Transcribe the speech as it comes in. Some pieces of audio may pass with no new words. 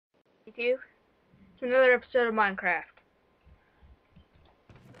Se2Ep7 to another episode of Minecraft.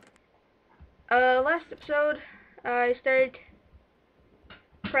 Last episode, I started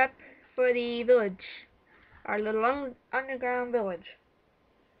prep for the village, our little underground village,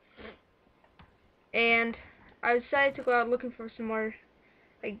 and I decided to go out looking for some more,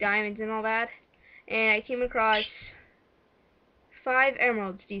 like, diamonds and all that, and I came across 5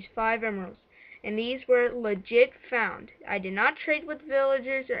 emeralds, these 5 emeralds, and these were legit found. I did not trade with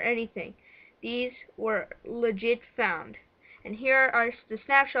villagers or anything. These were legit found. And here are the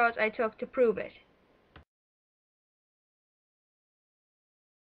snapshots I took to prove it.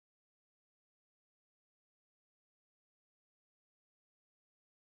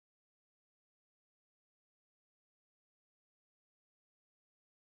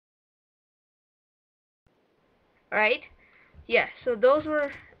 Alright? Yeah, so those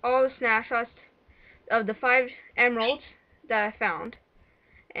were all the snapshots of the 5 emeralds that I found.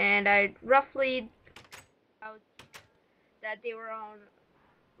 And I roughly out that they were on,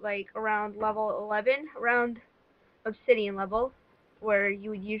 like, around level 11, around obsidian level, where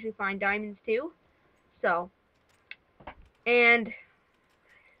you would usually find diamonds too. So, and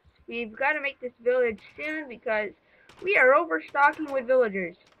we've got to make this village soon because we are overstocking with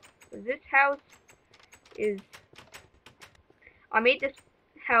villagers. This house is... I made this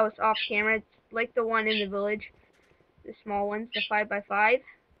house off camera. It's like the one in the village. The small ones, the 5x5.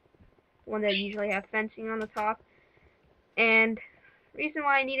 One that usually have fencing on the top. And the reason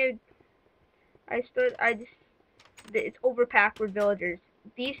why I needed... it's overpacked with villagers.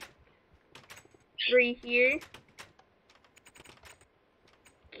 These 3 here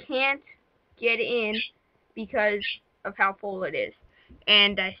can't get in because of how full it is.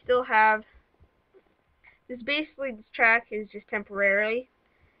 And I still have this track is just temporarily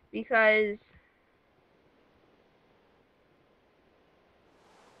because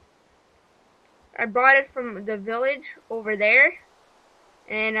I brought it from the village over there,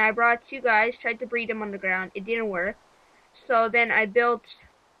 and I brought 2 guys, tried to breed them underground. It didn't work. So then I built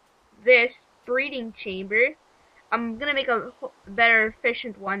this breeding chamber. I'm gonna make a better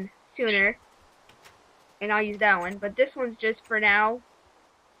efficient one sooner, and I'll use that one, but this one's just for now,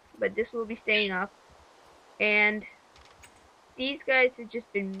 but this will be staying up. And these guys have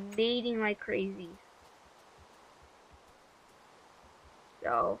just been mating like crazy.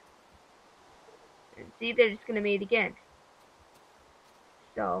 So, and see, they're just gonna mate again.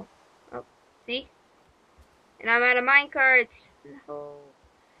 So, oh, see? And I'm out of minecarts. No.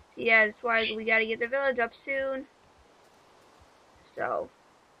 Yeah, that's why we gotta get the village up soon. So,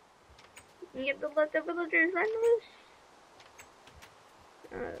 we can let the villagers run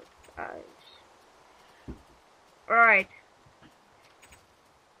loose. Alright.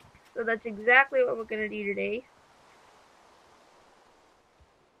 So that's exactly what we're gonna do today.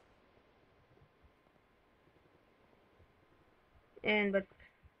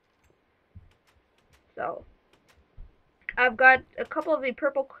 So I've got a couple of the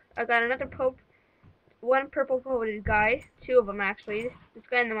purple. I got another one purple coated guy, 2 of them actually. This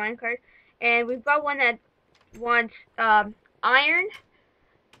guy in the minecart, and we've got one that wants iron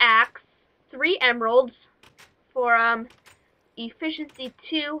axe, 3 emeralds for efficiency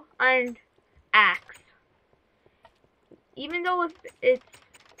 2 iron axe. Even though it's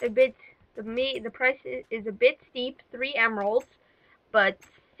a bit the price is a bit steep, 3 emeralds, but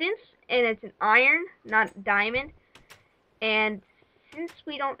and it's an iron, not diamond, and since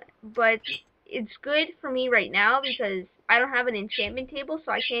we don't, but it's good for me right now because I don't have an enchantment table,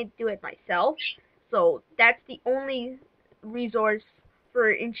 so I can't do it myself. So that's the only resource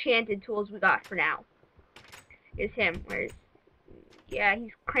for enchanted tools we got for now. Is him. Yeah,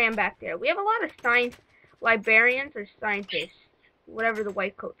 he's crammed back there. We have a lot of librarians or scientists, whatever the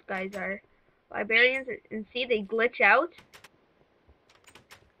white coat guys are. Librarians, and see, they glitch out.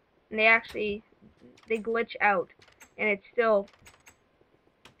 And they glitch out. And it's still...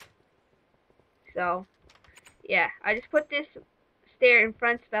 So, yeah, I just put this stair in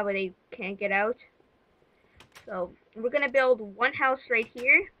front so that way they can't get out. So, we're going to build one house right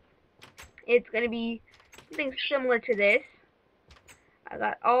here. It's going to be something similar to this. I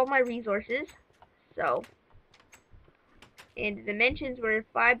got all my resources. So, and the dimensions were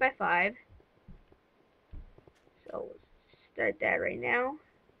 5x5. So, we'll start that right now.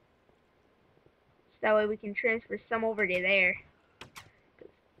 So that way we can transfer some over to there.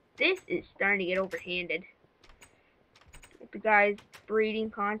 This is starting to get overhanded. With the guys breeding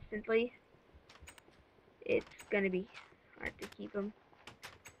constantly, it's going to be hard to keep them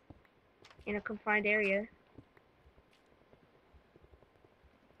in a confined area.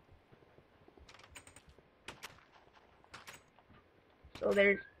 So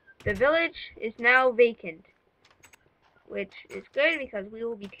there's the village is now vacant, which is good because we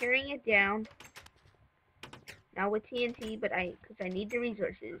will be tearing it down. Not with TNT, but because I need the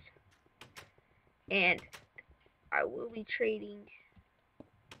resources. And I will be trading.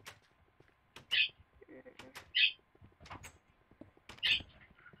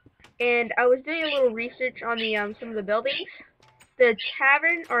 And I was doing a little research on the some of the buildings. The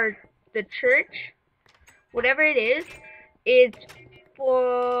tavern or the church, whatever it is, it's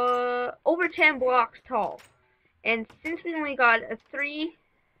for over 10 blocks tall. And since we only got a 3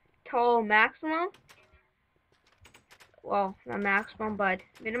 tall maximum, well, not maximum, but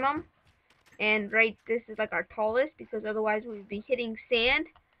minimum, and right, this is like our tallest because otherwise we would be hitting sand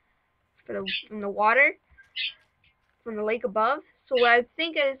from the water, from the lake above. So what I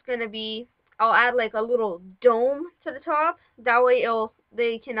think is gonna be, I'll add like a little dome to the top. That way,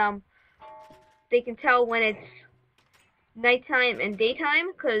 they can tell when it's nighttime and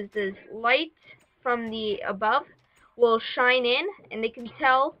daytime, because the light from the above will shine in, and they can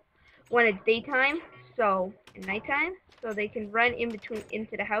tell when it's daytime, so and nighttime, so they can run in between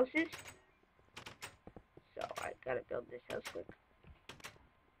into the houses. So I gotta build this house quick.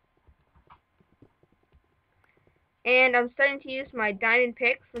 And I'm starting to use my diamond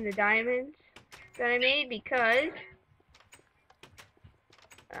pick from the diamonds that I made because,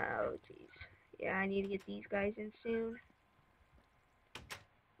 oh jeez, yeah, I need to get these guys in soon.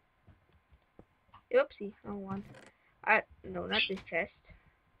 Oopsie, wrong one. No, not this chest.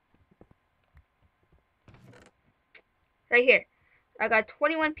 Right here. I got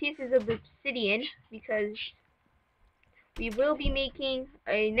 21 pieces of obsidian because we will be making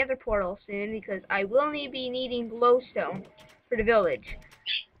a nether portal soon because I will be needing glowstone for the village.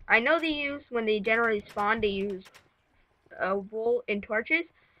 I know when they generally spawn, they use wool and torches,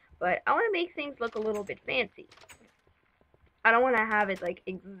 but I want to make things look a little bit fancy. I don't want to have it like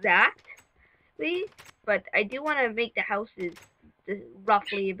exactly, but I do want to make the houses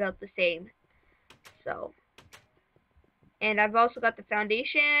roughly about the same. So, and I've also got the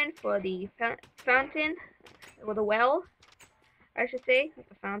foundation for the fountain, or the well, I should say, not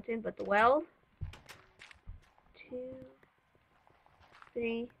the fountain, but the well. 2,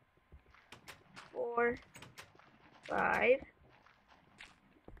 3, 4, 5.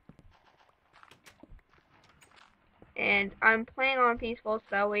 And I'm playing on peaceful so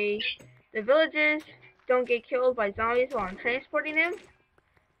that way the villagers don't get killed by zombies while I'm transporting them.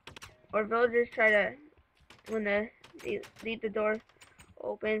 Or villagers try to, when they leave the door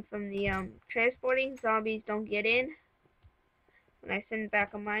open from the transporting, zombies don't get in when I send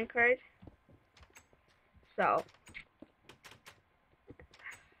back a minecart. So,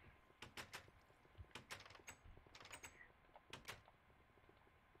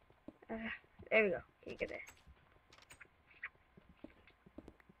 there we go. Can't get there.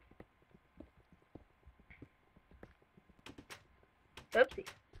 Oopsie.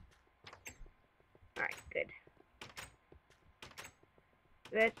 Alright, good.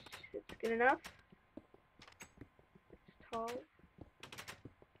 That's good enough. It's tall.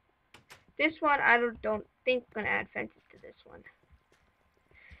 This one, I don't think I'm gonna add fences to this one.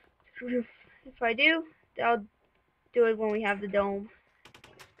 If I do, I'll do it when we have the dome.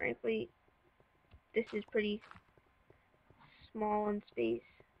 Frankly, this is pretty small in space.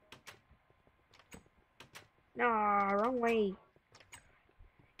 Nah, wrong way.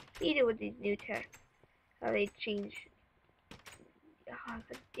 Hate it with these new tech. How they change. Oh,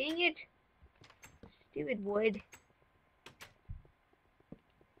 dang it. Stupid wood.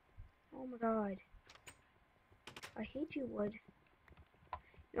 Oh my god. I hate you, wood.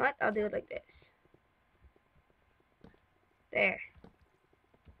 You know what? I'll do it like this. There.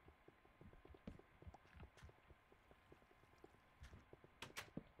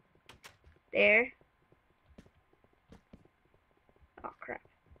 There. Oh crap.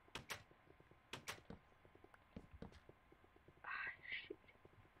 Ah, shoot.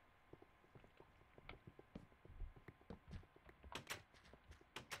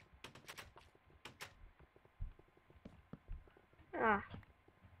 Ah.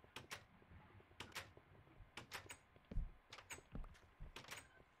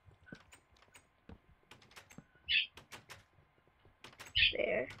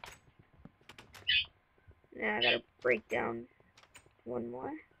 There. Now I gotta break down one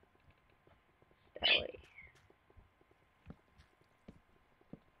more. That way.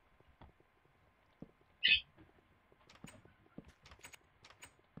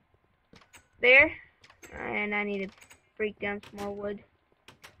 There. And I need to break down some more wood.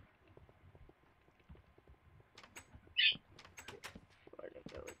 For the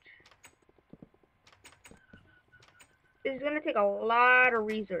village. is going to take a lot of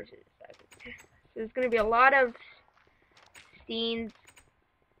resources. So there's going to be a lot of scenes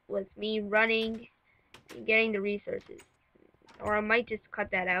with me running and getting the resources. Or I might just cut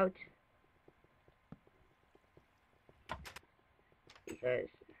that out. Because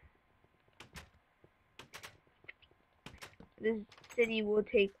this city will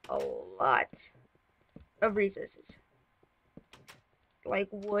take a lot of resources. Like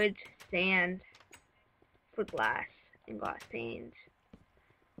wood, sand, for glass and glass panes.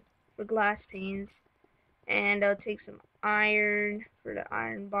 For glass panes. And I'll take some iron for the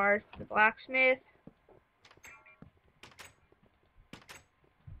iron bars to the blacksmith.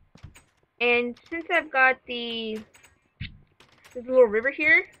 And since I've got this little river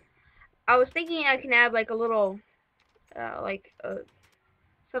here, I was thinking I can add like a little,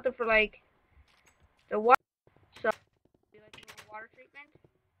 something for like the water. So do like a little water treatment.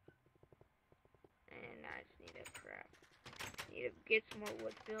 And I just need need to get some more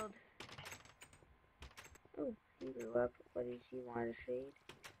wood filled. Oh, he grew up. What does he want to trade?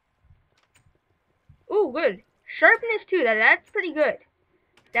 Oh, good. Sharpness 2. That's pretty good.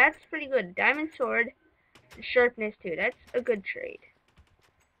 That's pretty good. Diamond sword, sharpness 2. That's a good trade.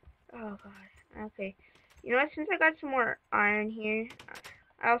 Oh god. Okay. You know what? Since I got some more iron here,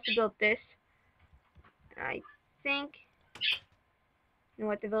 I also built this. I think. You know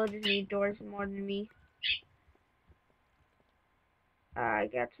what? The villagers need doors more than me. I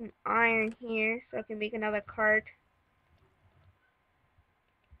got some iron here, so I can make another cart.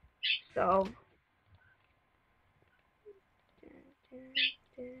 So.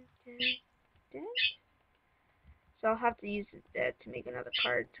 So I'll have to use that to make another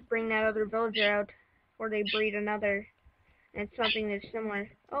cart to bring that other villager out before they breed another. And it's something that's similar.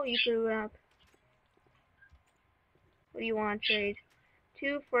 Oh, you grew up. What do you want, trade?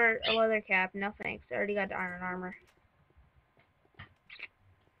 2 for a leather cap. No thanks. I already got the iron armor.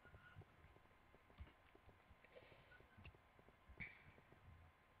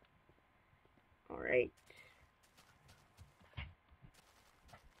 Alright.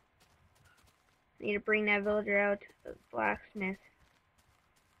 Need to bring that villager out. The blacksmith.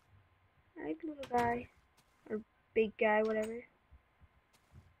 Alright, little guy. Or big guy, whatever.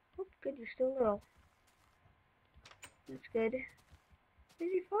 Oh, good, you're still little. That's good.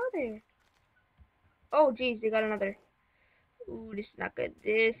 Where's your father? Oh, jeez, they got another. Ooh, this is not good.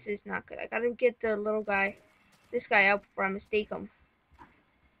 This is not good. I gotta get the little guy, this guy out before I mistake him.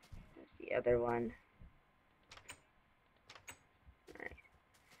 That's the other one. Alright.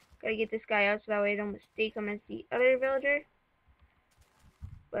 Gotta get this guy out so that way I don't mistake him as the other villager.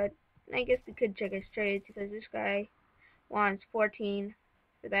 But I guess we could check his trades because this guy wants 14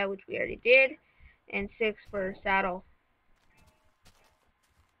 for that, which we already did, and 6 for saddle.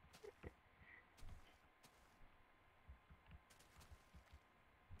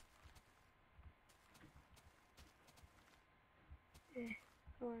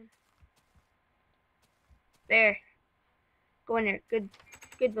 Come on. There. Go in there. Good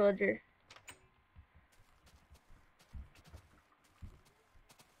villager.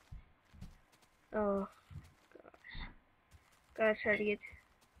 Oh gosh. Gotta try to get.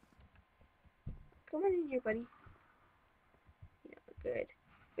 Come on in here, buddy. Yeah, good.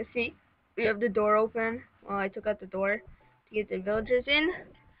 You see, we have the door open. Well, I took out the door to get the villagers in.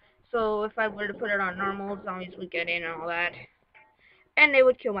 So if I were to put it on normal, zombies would get in and all that. And they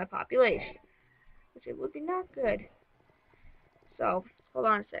would kill my population. Which it would be not good. So, hold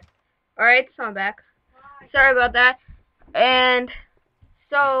on a sec. Alright, so I'm back. Sorry about that. And,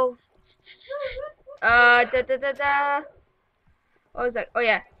 so, what was that? Oh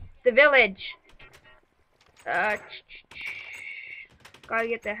yeah, the village. Gotta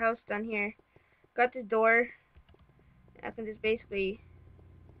get the house done here. Got the door. I can just basically,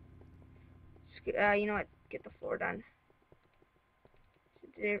 you know what, get the floor done.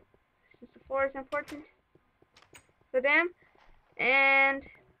 Since the floor is important for them. And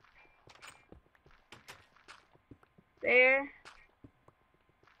there.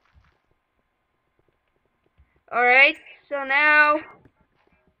 Alright, so now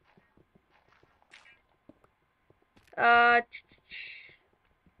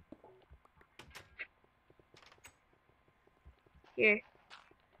here.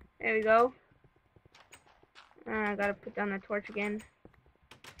 There we go. I gotta put down the torch again.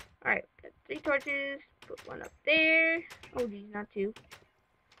 Alright, got 3 torches. Put one up there. Oh geez, not 2.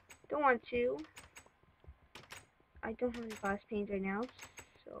 Don't want 2. I don't have any glass panes right now,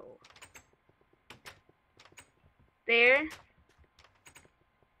 so there.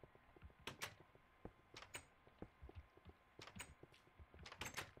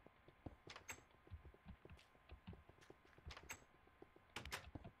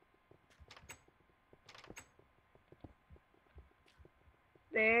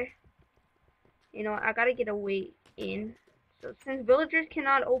 there. You know, I gotta get a way in. So since villagers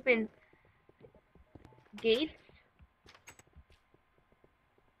cannot open gates,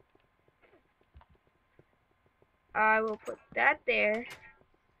 I will put that there.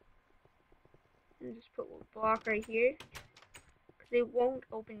 And just put one block right here. Because they won't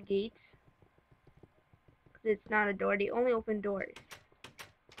open gates. Because it's not a door. They only open doors.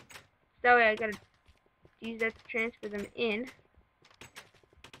 So that way I gotta use that to transfer them in.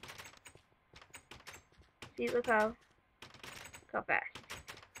 See, look how fast.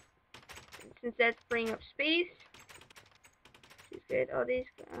 And since that's freeing up space, which is good. Oh, these,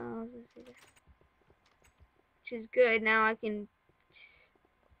 which is good. Now I can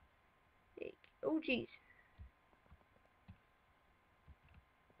take, oh geez.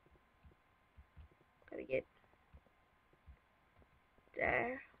 Gotta get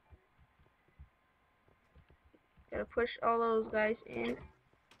there. Gotta push all those guys in.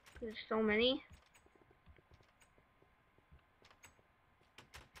 Because there's so many.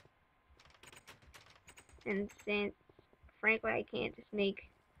 And since, frankly, I can't just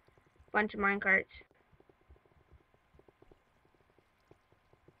make a bunch of minecarts.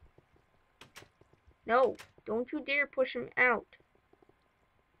 No, don't you dare push him out.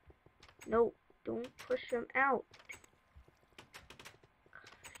 No, don't push him out.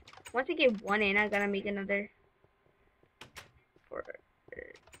 Once I get one in, I gotta make another.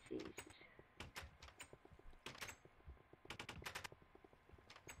 Jesus.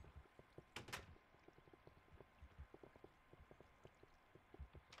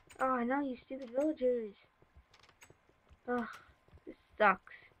 Oh, I know, you stupid villagers. Ugh, this sucks.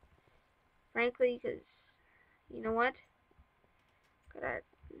 Frankly, because, you know what? This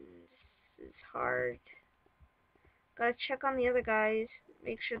is hard. Gotta check on the other guys.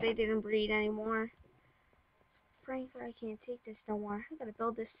 Make sure they didn't breed anymore. Frankly, I can't take this no more. I gotta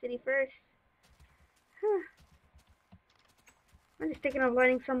build this city first. Huh. I'm just thinking of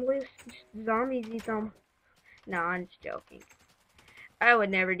letting some loose zombies eat them. No, I'm just joking. I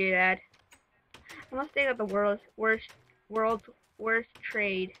would never do that. Unless they got the world's worst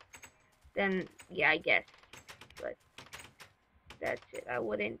trade, then yeah, I guess. But that's it. I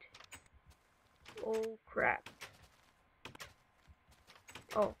wouldn't. Oh crap.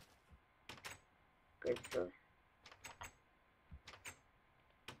 Oh. Good stuff.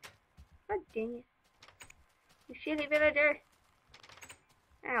 God dang it. You shitty villager.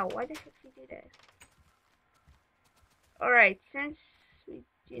 Ow, why the heck did you do that? Alright, since we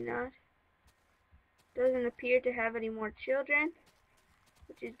do not, doesn't appear to have any more children,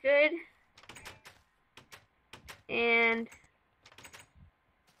 which is good. And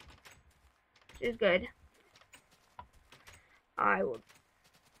which is good. I will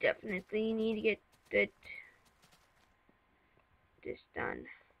definitely need to get this done.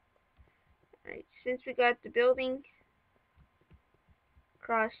 Alright, since we got the building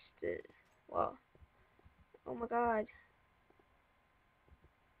across the wall. Oh my god.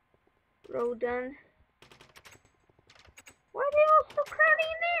 Road done. Why are they all so crowded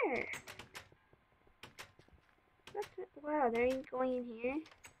in there? Wow, they ain't going in here.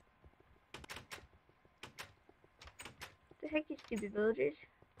 The heck, you stupid villagers.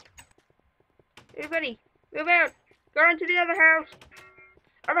 Everybody, move out. Go into the other house.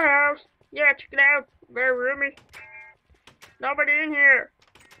 Other house. Yeah, check it out. Very roomy. Nobody in here.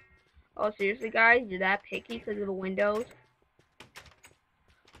 Oh, seriously, guys? You're that picky because of the windows?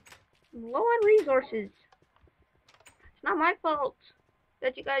 I'm low on resources. It's not my fault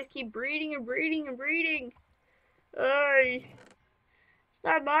that you guys keep breeding and breeding and breeding. Hey, it's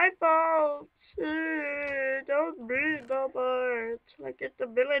not my fault. Don't breed no more. Like, get the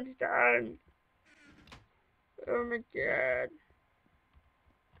village done. Oh my god.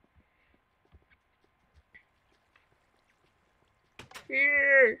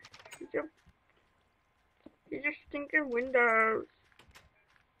 Here. These are stinking windows.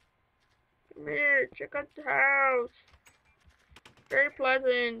 Come here, check out the house. Very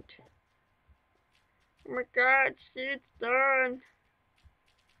pleasant. Oh my god, see, it's done.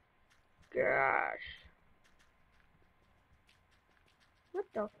 Gosh. What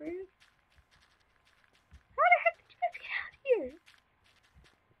the frick? How the heck did you guys get out of here?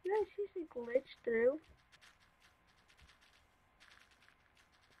 You guys seriously glitched through?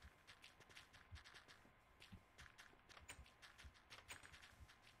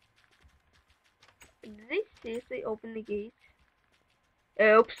 Did they seriously open the gate?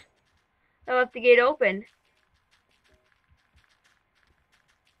 Oops. I left the gate open.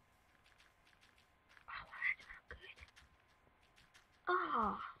 Oh, that's not good. Ah.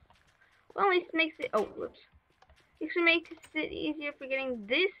 Oh. Well, at least it makes it. Oh, whoops. Actually makes it easier for getting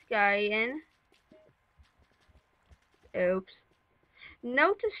this guy in. Oops.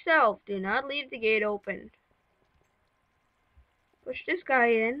 Note to self, do not leave the gate open. Push this guy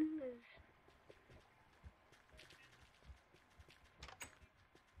in.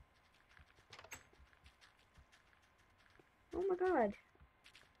 Oh my god.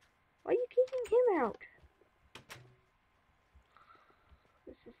 Why are you kicking him out?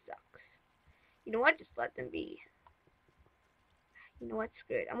 This just sucks. You know what? Just let them be. You know what?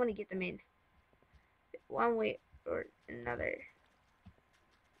 Screw it. I'm gonna get them in. One way or another.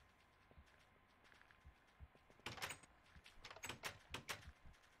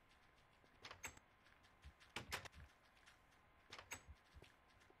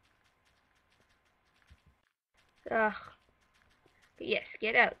 Ugh. But yes,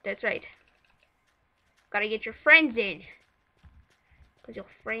 get out. That's right. Gotta get your friends in. Because your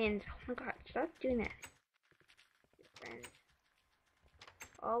friends... Oh my god, stop doing that. Your friends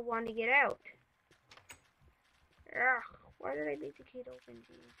all want to get out. Ugh. Why did I leave the gate open,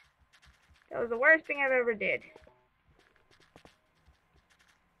 jeez? That was the worst thing I've ever did.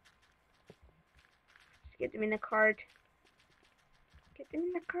 Just get them in the cart. Get them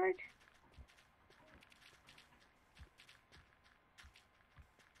in the cart.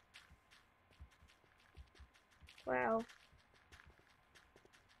 Wow.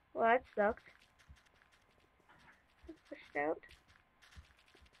 Well, that sucked. Pushed out.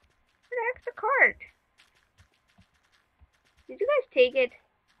 Where the heck's the cart? Did you guys take it?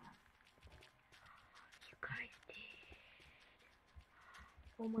 You guys did.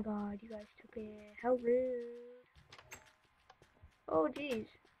 Oh my god, you guys took it. How rude. Oh jeez.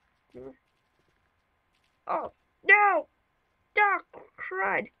 Oh, no! Oh,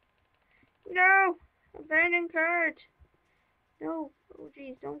 crud. No! Abandoned cart. No. Oh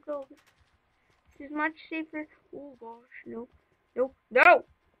jeez, don't go. This is much safer. Oh gosh, no. No. No!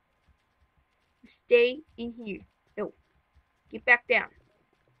 Stay in here. No. Get back down.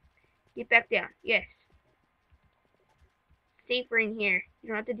 Get back down. Yes. Safer in here. You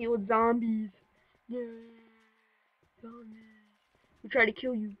don't have to deal with zombies. Yeah. Zombies. We try to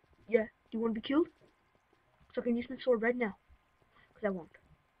kill you. Yeah. Do you want to be killed? So I can use my sword right now. Because I won't.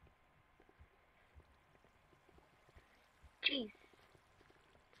 Jeez.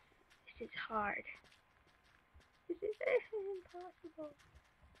 This is hard. This is impossible.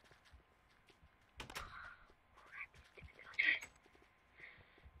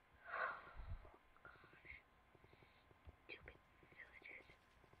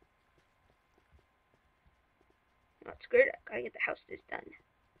 Not screwed. I gotta get the houses done.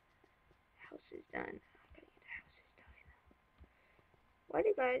 House is done. I gotta get the houses done.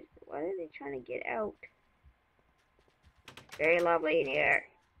 Why are they trying to get out? Very lovely in here.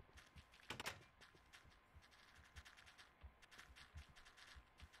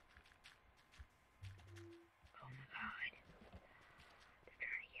 Oh my god. They're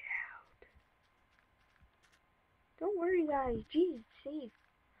trying to get out. Don't worry guys. Jeez, it's safe.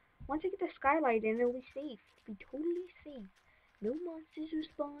 Once I get the skylight in, it'll be safe. It'll be totally safe. No monsters will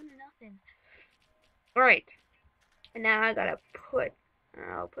spawn, nothing. Alright. And now I gotta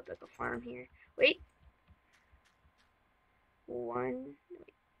I'll put like a farm here. Wait. 1,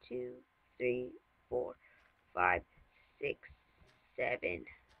 2, 3, 4, 5, 6, 7.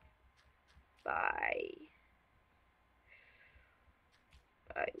 By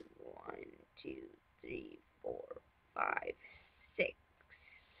 1, 2, 3, 4, 5, 6.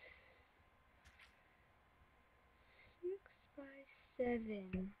 6 by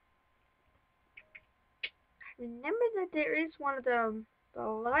 7. Remember that there is one of them, the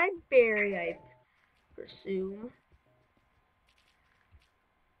library, I presume.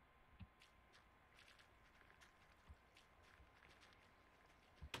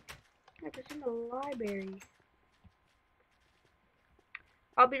 I presume the library.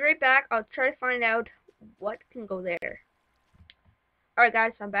 I'll be right back. I'll try to find out what can go there. Alright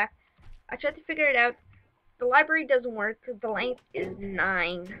guys, I'm back. I tried to figure it out. The library doesn't work because the length is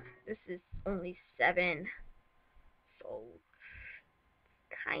 9. This is only 7. So,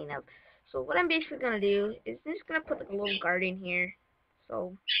 kind of. So what I'm basically going to do is I'm just going to put like a little garden here.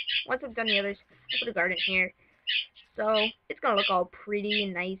 So, once I've done the others, I'll put a garden here. So, it's going to look all pretty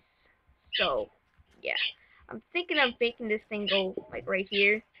and nice. So, yeah. I'm thinking of making this thing go, like, right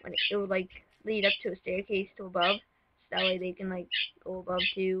here. When it will, like, lead up to a staircase to above. So that way they can, like, go above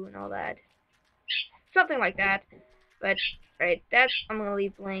too and all that. Something like that. But, right, that's, I'm going to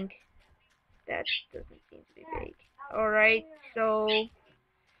leave blank. That doesn't seem to be big. Alright, so,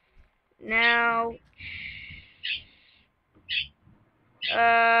 now,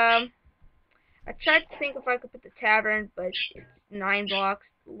 I tried to think if I could put the tavern, but it's 9 blocks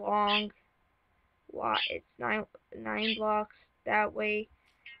long. It's nine blocks that way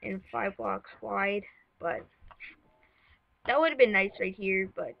and 5 blocks wide. But that would have been nice right here.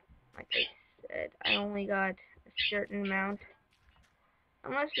 But like I said, I only got a certain amount.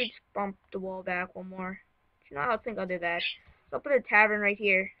 Unless we just bump the wall back one more. You know, I think I'll do that. So I'll put a tavern right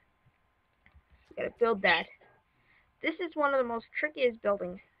here. Gotta build that. This is one of the most trickiest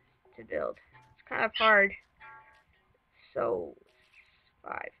buildings to build. It's kind of hard. So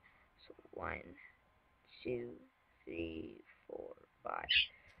 5. So 1, 2, 3, 4, 5.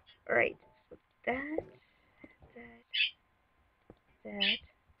 Alright, so that.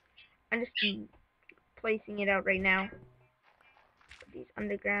 I'm just placing it out right now. Put these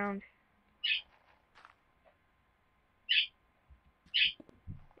underground.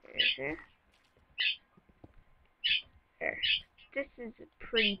 There. This is a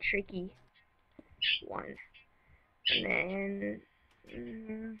pretty tricky one. And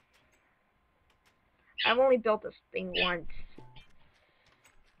then I've only built this thing once.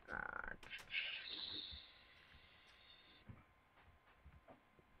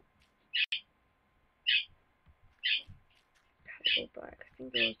 Go back. I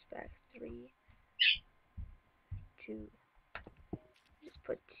think it was back 3, 2. Just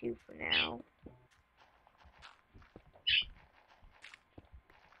put 2 for now.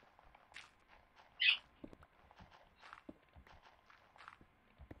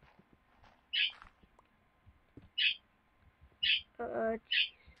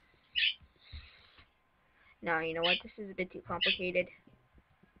 No, you know what? This is a bit too complicated.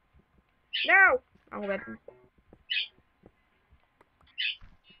 No! Wrong button.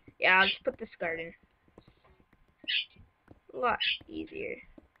 Yeah, I'll just put this garden. A lot easier.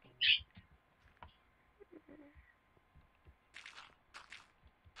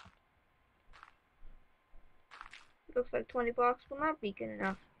 Looks like 20 blocks will not be good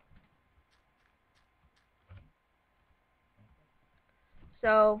enough.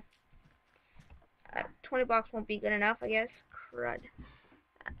 So, 20 blocks won't be good enough, I guess. Crud.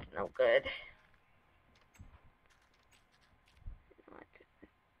 That's no good. I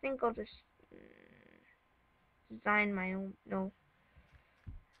think I'll just design my own. No.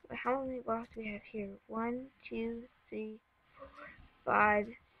 How many blocks do we have here? 1, 2, 3, 4, 5,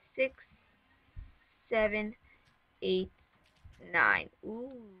 6, 7, 8, 9.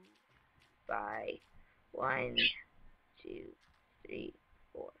 Ooh. By 1, 2, 3,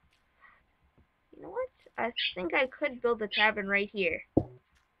 4. You know what? I think I could build a tavern right here.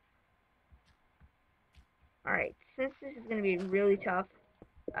 Alright, since this is going to be really tough,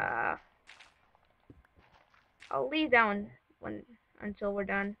 I'll leave that one until we're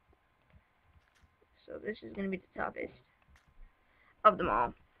done. So this is going to be the toughest of them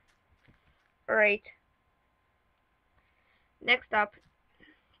all. Alright. Next up,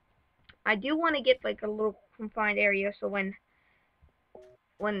 I do want to get like a little confined area so when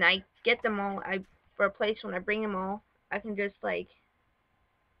I get them all, for a place when I bring them all, I can just like,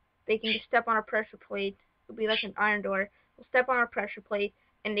 they can just step on a pressure plate. It'll be like an iron door. They'll step on a pressure plate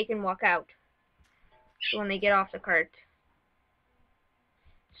and they can walk out. So when they get off the cart.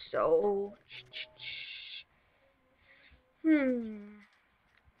 So, no,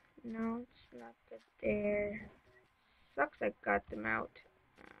 it's not good there. Sucks I got them out.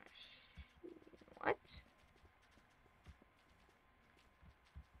 What?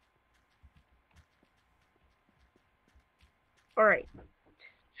 Alright.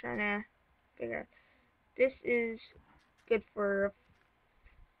 Trying to figure out. This is good for,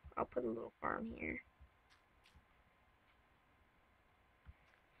 I'll put a little farm here.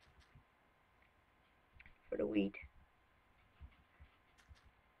 For the wheat.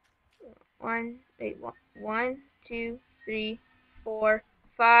 1, 2, 3, 4,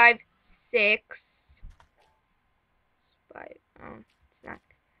 5, 6. 5. Oh, it's not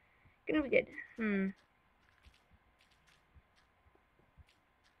gonna be good. 1,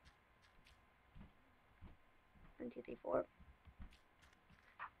 2, 3, 4.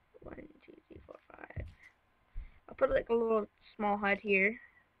 1, 2, 3, 4, 5. I'll put like a little small hut here.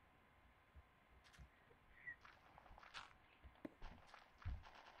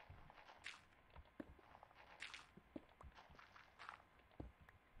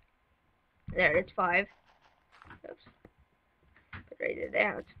 There, it's 5. Oops. Put right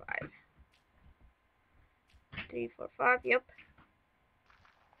there, it's 5. 3, 4, 5, yep.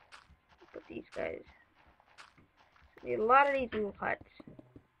 Put these guys. Need a lot of these little huts.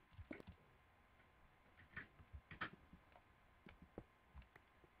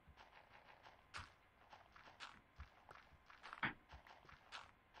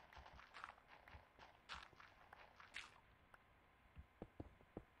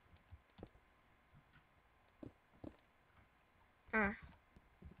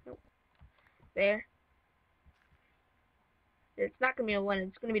 there. It's not gonna be a one,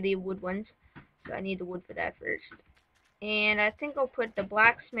 it's gonna be the wood ones. So I need the wood for that first. And I think I'll put the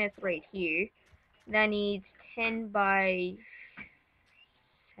blacksmith right here. That needs 10 by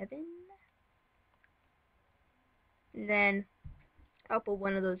 7. And then I'll put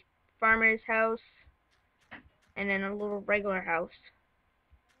one of those farmer's house. And then a little regular house.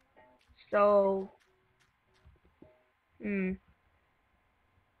 So,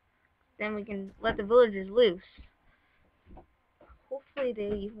 then we can let the villagers loose. Hopefully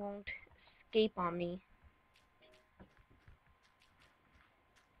they won't escape on me.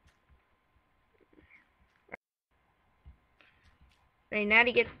 Right, now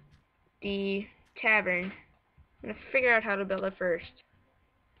to get the tavern, I'm gonna figure out how to build it first.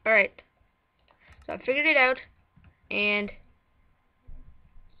 Alright, so I figured it out, and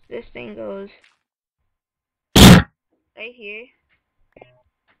this thing goes right here.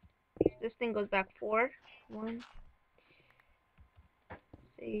 This thing goes back 4. 1,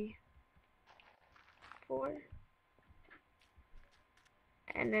 3, 4.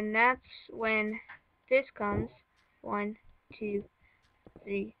 And then that's when this comes. 1, 2,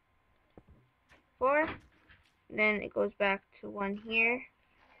 3, 4. Then it goes back to 1 here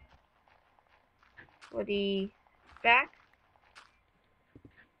for the back.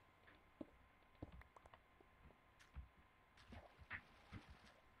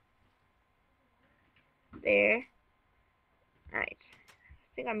 There. Alright.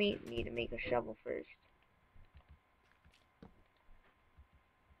 I think I may need to make a shovel first.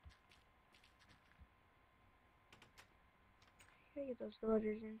 Gotta get those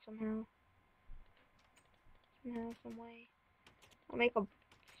villagers in somehow. Some way. I'll make a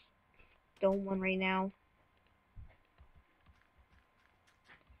stone one right now.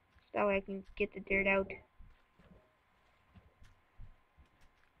 So that way I can get the dirt out.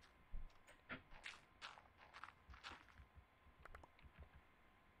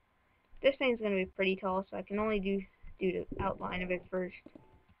 This thing's gonna be pretty tall, so I can only do the outline of it first.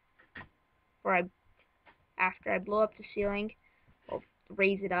 After I blow up the ceiling, I'll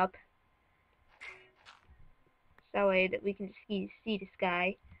raise it up. So that way that we can see the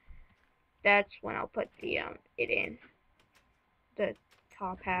sky. That's when I'll put the it in the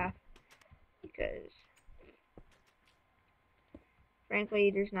top half, because frankly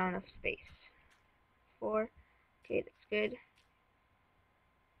there's not enough space. 4. Okay, that's good.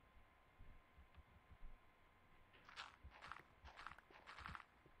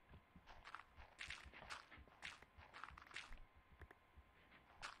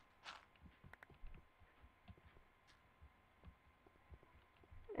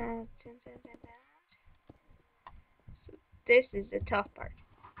 So this is the tough part.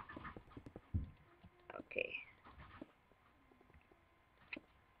 Okay.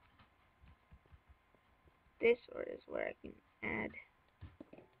 This is where I can add.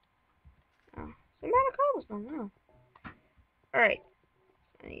 Oh, some amount of cobblestone. No. Alright.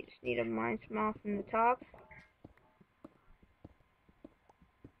 I just need to mine some off from the top.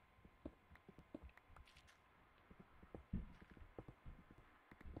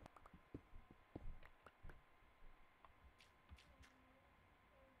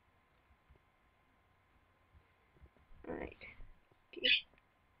 Alright. Okay.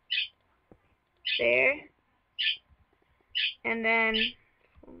 There. And then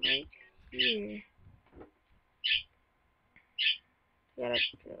right here. Gotta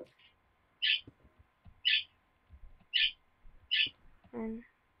build. And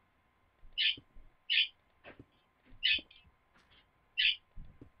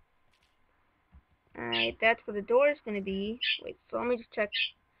alright, that's where the door is gonna be. Wait, so let me just check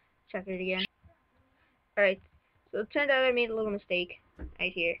it again. Alright, so it turned out I made a little mistake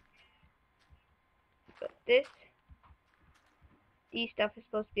right here. But these stuff is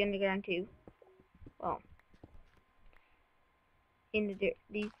supposed to be underground too. Well, in the dirt.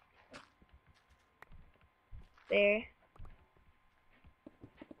 These there.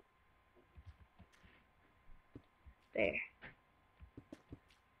 There.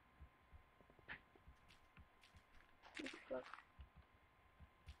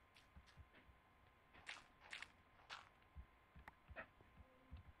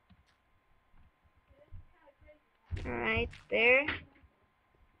 Alright, there.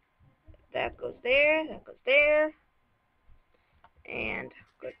 That goes there, that goes there. And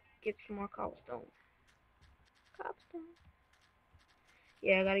go get some more cobblestone.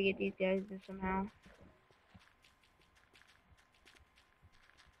 Yeah, I gotta get these guys in somehow.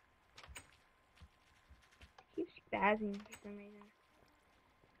 It keeps spazzing for some reason.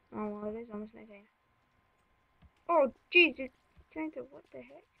 Oh well, it is almost nighttime. Oh jeez, it's trying to, what the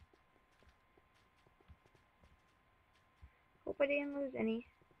heck? I didn't lose any.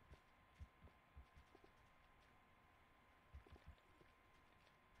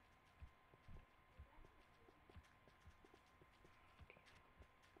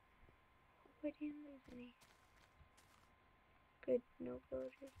 Hope I didn't lose any. Good, no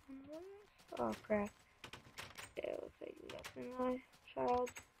villagers on the list. Oh crap. Yeah, looks like we got some child.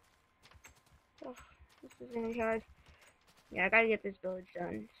 Oh, this is gonna be hard. Yeah, I gotta get this village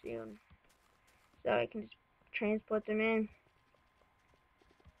done soon. So I can just transport them in.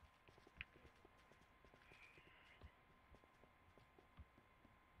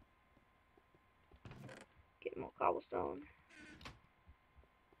 Get more cobblestone.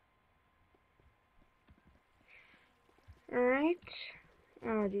 Alright.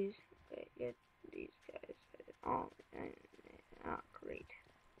 Oh, these. Okay, get these guys. Oh, great.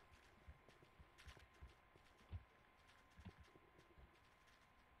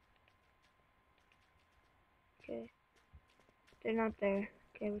 Okay. They're not there.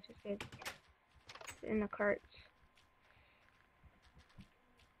 Okay, which is good. They're in the carts.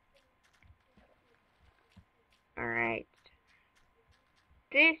 Alright.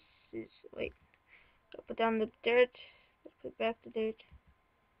 This is. Wait. I'll put down the dirt. Let's put back the dirt.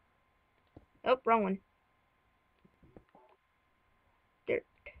 Oh, wrong one. Dirt.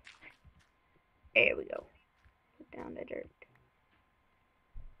 There we go. Put down the dirt.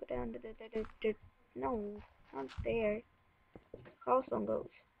 Put down the dirt. No, not there. Cobblestone goes.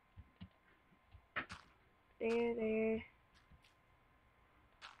 There.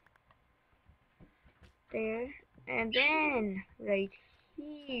 There. And then, right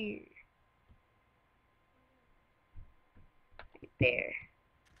here. Right there.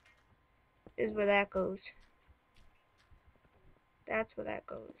 Is where that goes. That's where that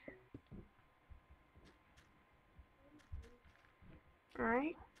goes.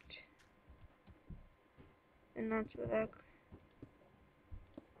 Alright. And that's where that goes.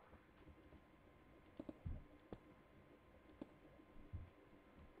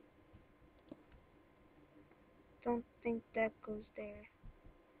 Don't think that goes there.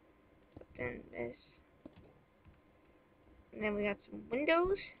 But then this. And then we got some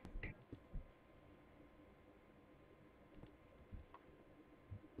windows.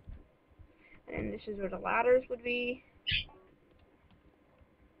 And then this is where the ladders would be.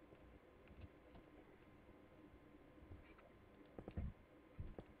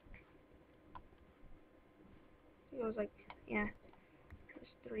 It goes like, yeah,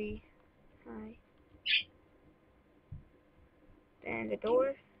 there's 3 high. Then the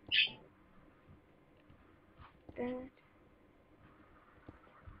door.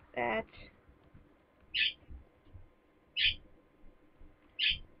 That.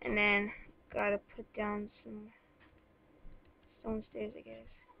 And then gotta put down some stone stairs, I guess.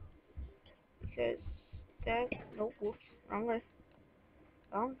 Because that, nope, whoops, wrong way.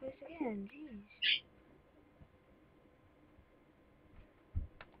 Wrong place again, jeez.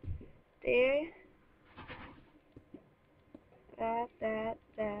 There.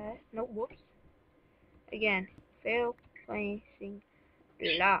 That. Nope, whoops. Again, fail placing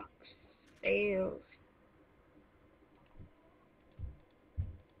blocks. Fails.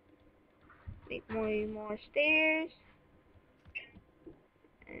 Make more stairs.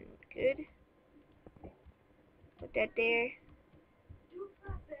 And good. Put that there.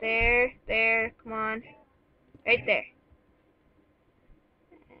 There, come on. Right there.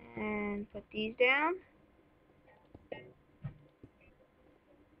 And put these down.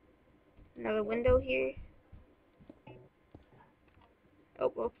 Another window here. Oh,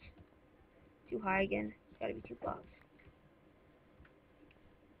 whoops. Too high again. It's gotta be 2 blocks.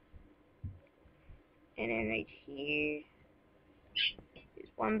 And then right here is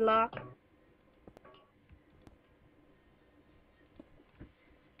 1 block.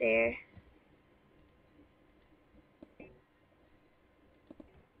 There.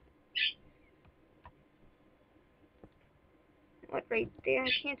 What, right there? I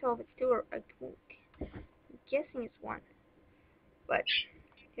can't tell if it's 2 or I'm guessing it's 1. But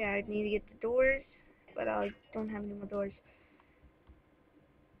yeah, I need to get the doors, but I don't have any more doors.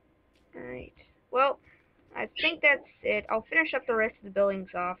 Alright. Well, I think that's it. I'll finish up the rest of the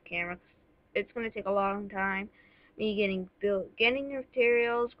buildings off camera. It's going to take a long time. Me getting the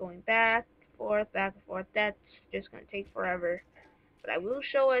materials, going back and forth. That's just going to take forever. But I will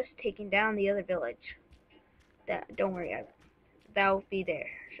show us taking down the other village. Don't worry, that'll be there.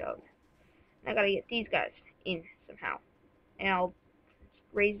 So I gotta get these guys in somehow, and I'll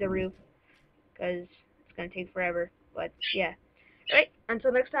raise the roof because it's gonna take forever. But yeah. Alright,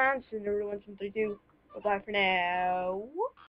 until next time, this is Naruto 172. Bye bye for now.